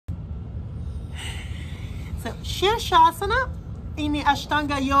So Sirsasana in the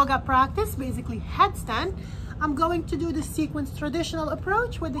Ashtanga Yoga practice, basically headstand. I'm going to do the sequence traditional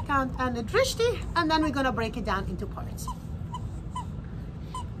approach with the count and the drishti, and then we're going to break it down into parts.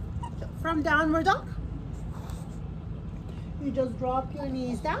 So from downward dog, you just drop your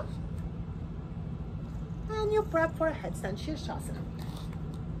knees down and you prep for a headstand Sirsasana.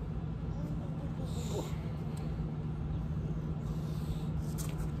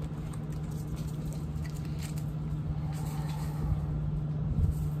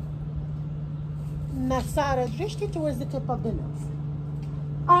 Nasara drishti towards the tip of the nose.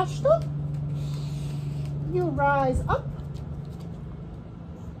 Ashta, you rise up.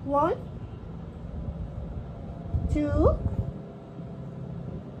 1, 2,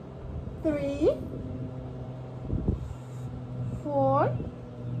 3, 4,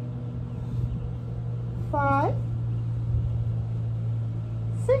 5,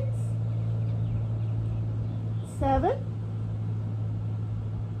 6, 7,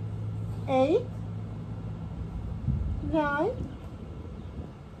 8, 9,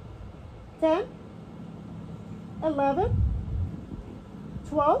 10, 11,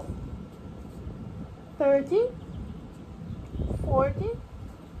 12, 13, 14,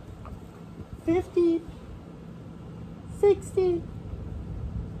 15, 16,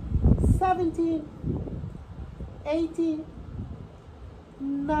 17, 18,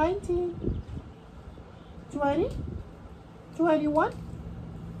 19, 20, 21,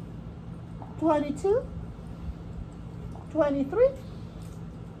 22, 23,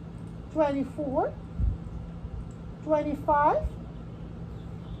 24, 25,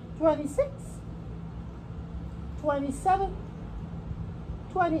 26, 27,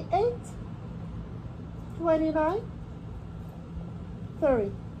 28, 29,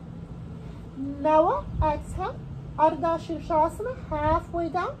 30. Now exhale, Ardha Sirsasana, halfway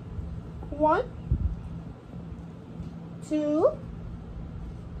down. 1, 2,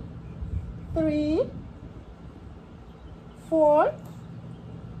 3, 4,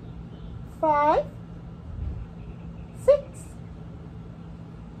 5, 6,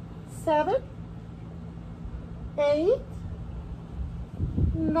 7, 8,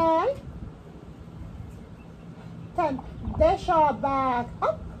 9, 10. Desha back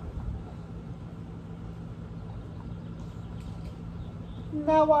up.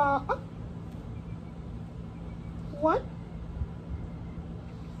 Now up. 1,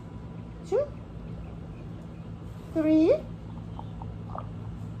 2, 3,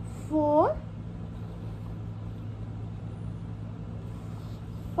 4,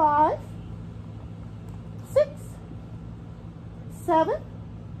 5, 6, 7,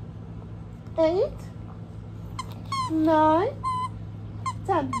 8, 9,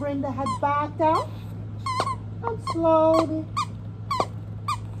 10. Bring the head back down and slowly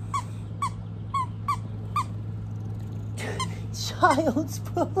child's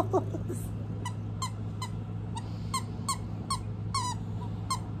pose.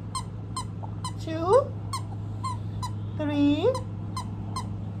 2, 3,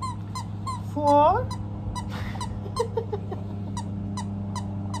 4,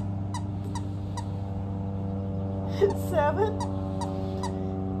 7,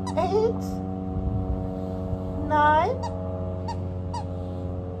 8, 9,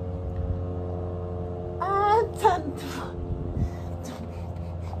 and 10.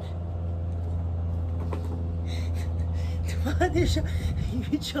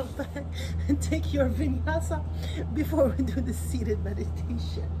 You jump back and take your vinyasa before we do the seated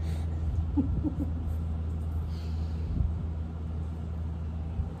meditation.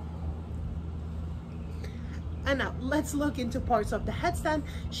 And now let's look into parts of the headstand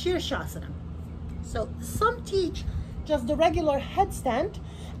Sirsasana. So some teach just the regular headstand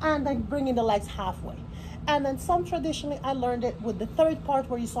and then bringing the legs halfway. And then some traditionally I learned it with the third part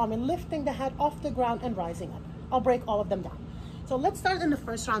where you saw me lifting the head off the ground and rising up. I'll break all of them down. So let's start in the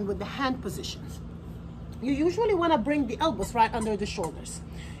first round with the hand positions. You usually want to bring the elbows right under the shoulders.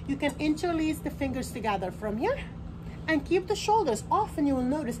 You can interlace the fingers together from here and keep the shoulders off, and you will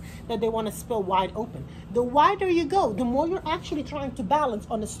notice that they want to spill wide open. The wider you go, the more you're actually trying to balance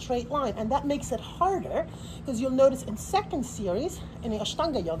on a straight line, and that makes it harder because you'll notice in second series in the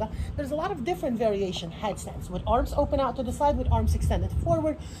Ashtanga Yoga there's a lot of different variation headstands with arms open out to the side, with arms extended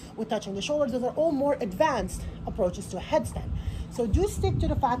forward, with touching the shoulders. Those are all more advanced approaches to a headstand. So do stick to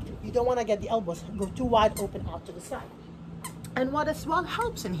the fact you don't want to get the elbows go too wide open out to the side. And what as well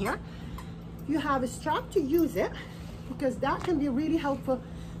helps in here, you have a strap to use it, because that can be really helpful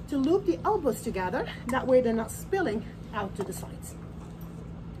to loop the elbows together. That way they're not spilling out to the sides.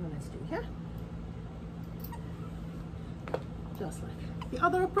 And let's do here. Just like the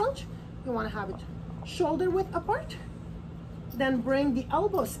other approach, you want to have it shoulder width apart. Then bring the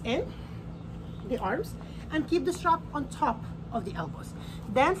elbows in, the arms, and keep the strap on top of the elbows.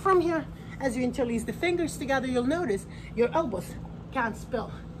 Then from here, as you interlace the fingers together, you'll notice your elbows can't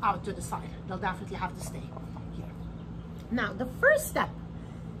spill out to the side. They'll definitely have to stay here. Now, the first step,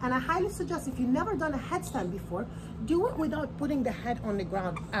 and I highly suggest if you've never done a headstand before, do it without putting the head on the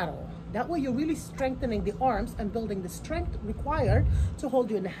ground at all. That way you're really strengthening the arms and building the strength required to hold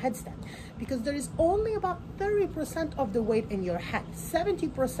you in the headstand. Because there is only about 30% of the weight in your head.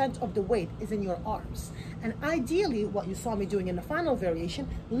 70% of the weight is in your arms. And ideally, what you saw me doing in the final variation,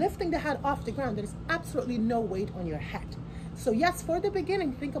 lifting the head off the ground, there is absolutely no weight on your head. So yes, for the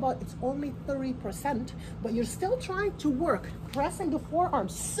beginning, think about it's only 30%, but you're still trying to work, pressing the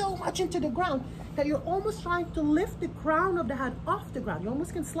forearms so much into the ground that you're almost trying to lift the crown of the head off the ground. You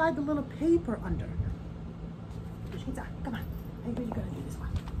almost can slide the little paper under. Come on, I really gotta do this one.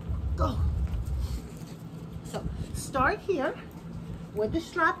 Go. So start here with the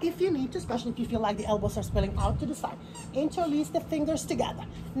strap if you need to, especially if you feel like the elbows are spilling out to the side. Interlace the fingers together.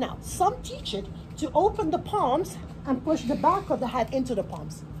 Now, some teach it to open the palms and push the back of the head into the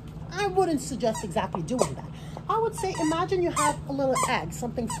palms. I wouldn't suggest exactly doing that. I would say imagine you have a little egg,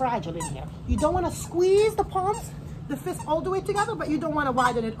 something fragile in here. You don't want to squeeze the palms, the fist all the way together, but you don't want to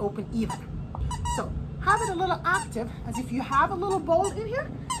widen it open either. So have it a little active, as if you have a little bowl in here.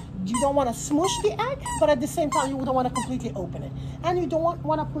 You don't want to smush the egg, but at the same time, you don't want to completely open it. And you don't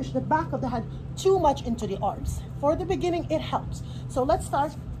want to push the back of the head too much into the arms. For the beginning, it helps. So let's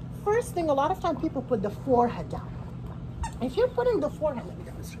start. First thing, a lot of time people put the forehead down. If you're putting the forehead, let me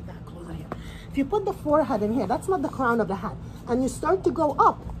demonstrate that closer here. If you put the forehead in here, that's not the crown of the head, and you start to go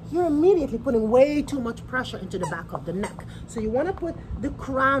up, you're immediately putting way too much pressure into the back of the neck. So you want to put the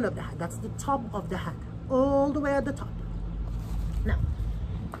crown of the head, that's the top of the head, all the way at the top. Now,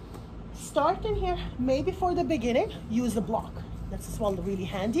 starting here, maybe for the beginning, use a block. That's as well really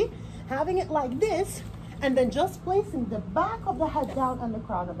handy. Having it like this, and then just placing the back of the head down and the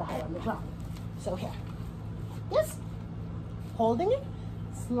crown of the head on the ground. So here, yes, holding it,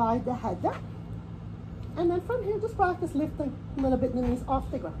 slide the head down, and then from here, just practice lifting a little bit the knees off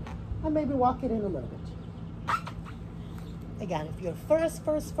the ground, and maybe walk it in a little bit. Again, if you're first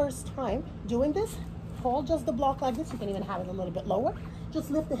time doing this, hold just the block like this. You can even have it a little bit lower.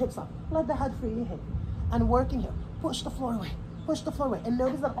 Just lift the hips up, let the head freely hang, and working here. Push the floor away, push the floor away, and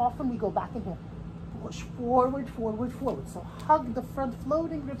notice that often we go back in here. Push forward, forward, forward. So hug the front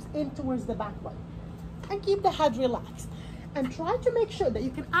floating ribs in towards the back body, and keep the head relaxed. And try to make sure that you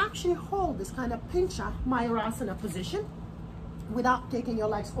can actually hold this kind of pincha Mayurasana position without taking your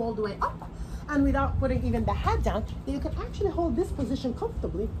legs all the way up and without putting even the head down. That you can actually hold this position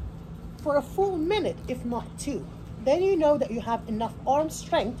comfortably for a full minute, if not two. Then you know that you have enough arm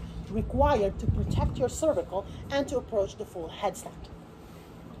strength required to protect your cervical and to approach the full headstand.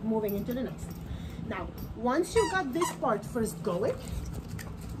 Moving into the next. Now, once you got this part first going,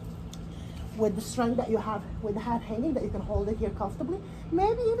 with the strength that you have with the head hanging, that you can hold it here comfortably,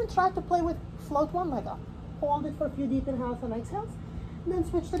 maybe even try to play with float one leg up. Hold it for a few deep inhales and exhales, and then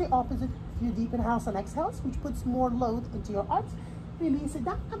switch to the opposite, few deep inhales and exhales, which puts more load into your arms. Release it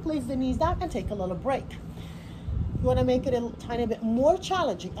down and place the knees down and take a little break. You want to make it a tiny bit more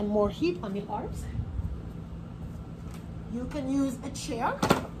challenging and more heat on the arms. You can use a chair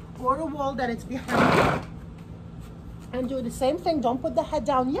or a wall that it's behind you and do the same thing. Don't put the head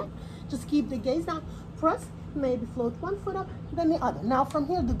down yet. Just keep the gaze down. Press, maybe float one foot up, then the other. Now from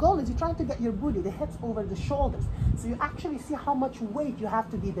here, the goal is you're trying to get your booty, the hips over the shoulders. So you actually see how much weight you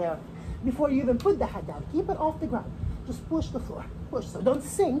have to be there before you even put the head down. Keep it off the ground. Just push the floor. Push. So don't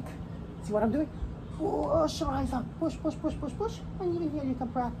sink. See what I'm doing? Push, rise up. Push, push, push, push, push. And even here you can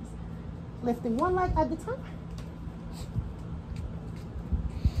practice lifting one leg at a time.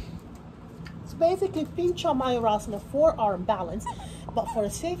 It's basically Pincha Mayurasana, forearm balance. But for a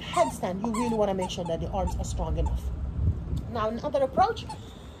safe headstand, you really want to make sure that the arms are strong enough. Now, another approach,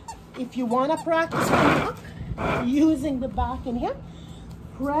 if you want to practice up, using the back in here,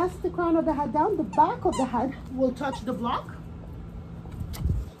 press the crown of the head down. The back of the head will touch the block.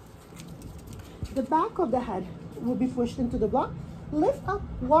 The back of the head will be pushed into the block. Lift up,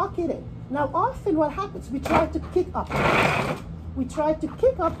 walk it in. Now, often what happens, we try to kick up. We try to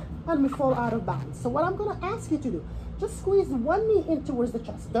kick up and we fall out of balance. So what I'm going to ask you to do, just squeeze one knee in towards the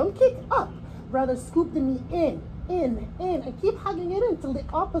chest. Don't kick up. Rather scoop the knee in, and keep hugging it in until the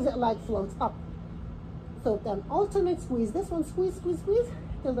opposite leg floats up. So then alternate squeeze. This one, squeeze, squeeze, squeeze,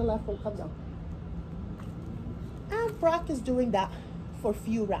 till the left one comes out. And practice doing that for a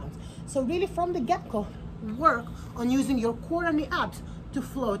few rounds. So really from the get-go, work on using your core and the abs to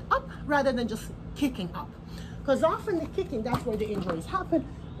float up rather than just kicking up. Because often the kicking, that's where the injuries happen.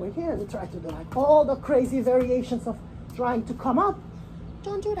 We're here and we try to do like all the crazy variations of trying to come up.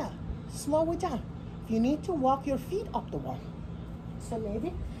 Don't do that. Slow it down. You need to walk your feet up the wall. So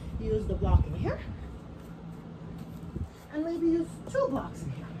maybe use the block in here. And maybe use 2 blocks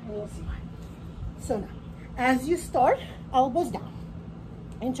in here. And you'll see why. So now, as you start, elbows down.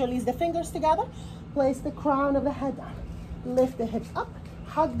 Interlace the fingers together. Place the crown of the head down. Lift the hips up.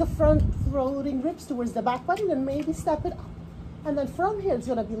 Hug the front floating ribs towards the back body. Then maybe step it up. And then from here, it's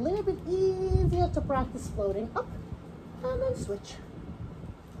going to be a little bit easier to practice floating up. And then switch.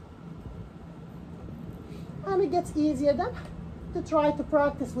 And it gets easier then to try to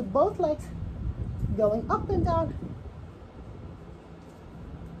practice with both legs going up and down.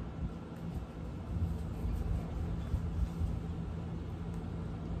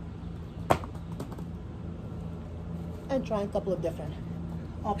 And try a couple of different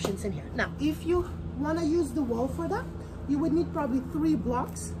options in here. Now, if you want to use the wall for that, you would need probably 3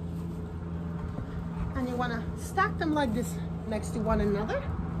 blocks. And you want to stack them like this next to one another.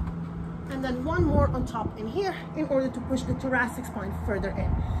 And then 1 more on top in here in order to push the thoracic spine further in.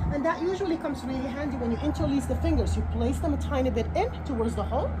 And that usually comes really handy when you interlace the fingers. You place them a tiny bit in towards the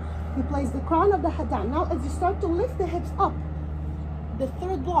hole. You place the crown of the head down. Now, as you start to lift the hips up, the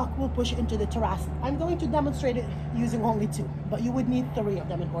 3rd block will push into the thoracic. I'm going to demonstrate it using only 2, but you would need 3 of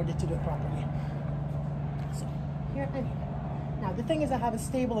them in order to do it properly. So here and here. Now the thing is, I have a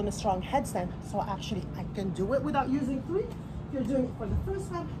stable and a strong headstand, so actually I can do it without using 3. If you're doing it for the first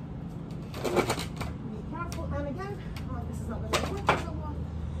time, be careful. And again, this is not going to work so well.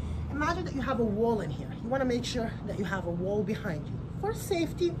 Imagine that you have a wall in here. You want to make sure that you have a wall behind you for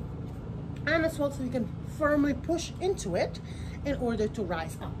safety, and as well so you can firmly push into it in order to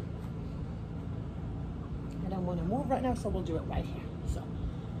rise up. I don't want to move right now, so we'll do it right here. So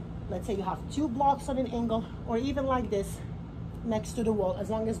let's say you have 2 blocks on an angle, or even like this next to the wall, as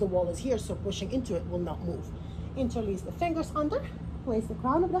long as the wall is here, so pushing into it will not move. Interlace the fingers under, place the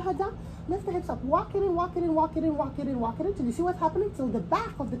crown of the head down, lift the hips up, walk it in, walk it in, walk it in, walk it in, walk it in, till you see what's happening, till the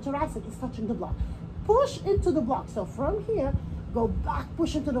back of the thoracic is touching the block. Push into the block. So from here, go back,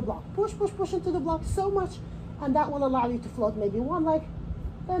 push into the block, push, push, push into the block so much, and that will allow you to float maybe one leg,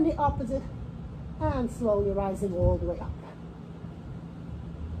 then the opposite, and slowly rising all the way up.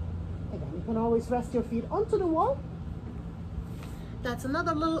 Again, you can always rest your feet onto the wall. That's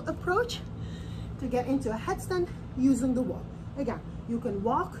another little approach to get into a headstand using the wall. Again, you can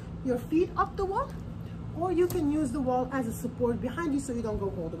walk your feet up the wall, or you can use the wall as a support behind you so you don't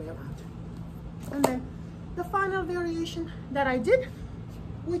go all the way around. And then the final variation that I did,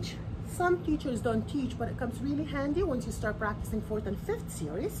 which some teachers don't teach, but it comes really handy once you start practicing 4th and 5th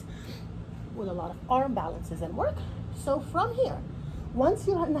series with a lot of arm balances and work. So from here, once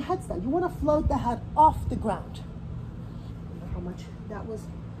you're in the headstand, you want to float the head off the ground. I don't know how much that was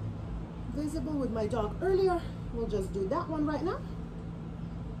visible with my dog earlier. We'll just do that one right now.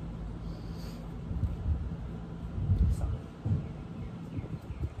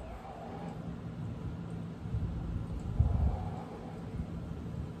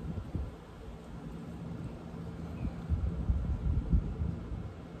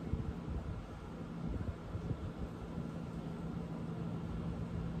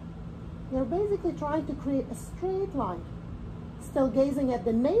 You're basically trying to create a straight line, still gazing at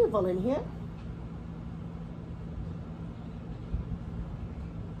the navel in here.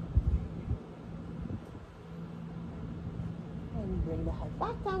 And bring the head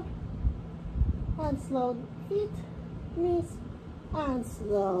back down. And slowly feet, knees, and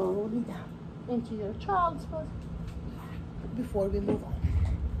slowly down into your child's pose before we move on.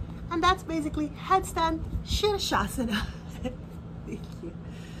 And that's basically headstand Sirsasana.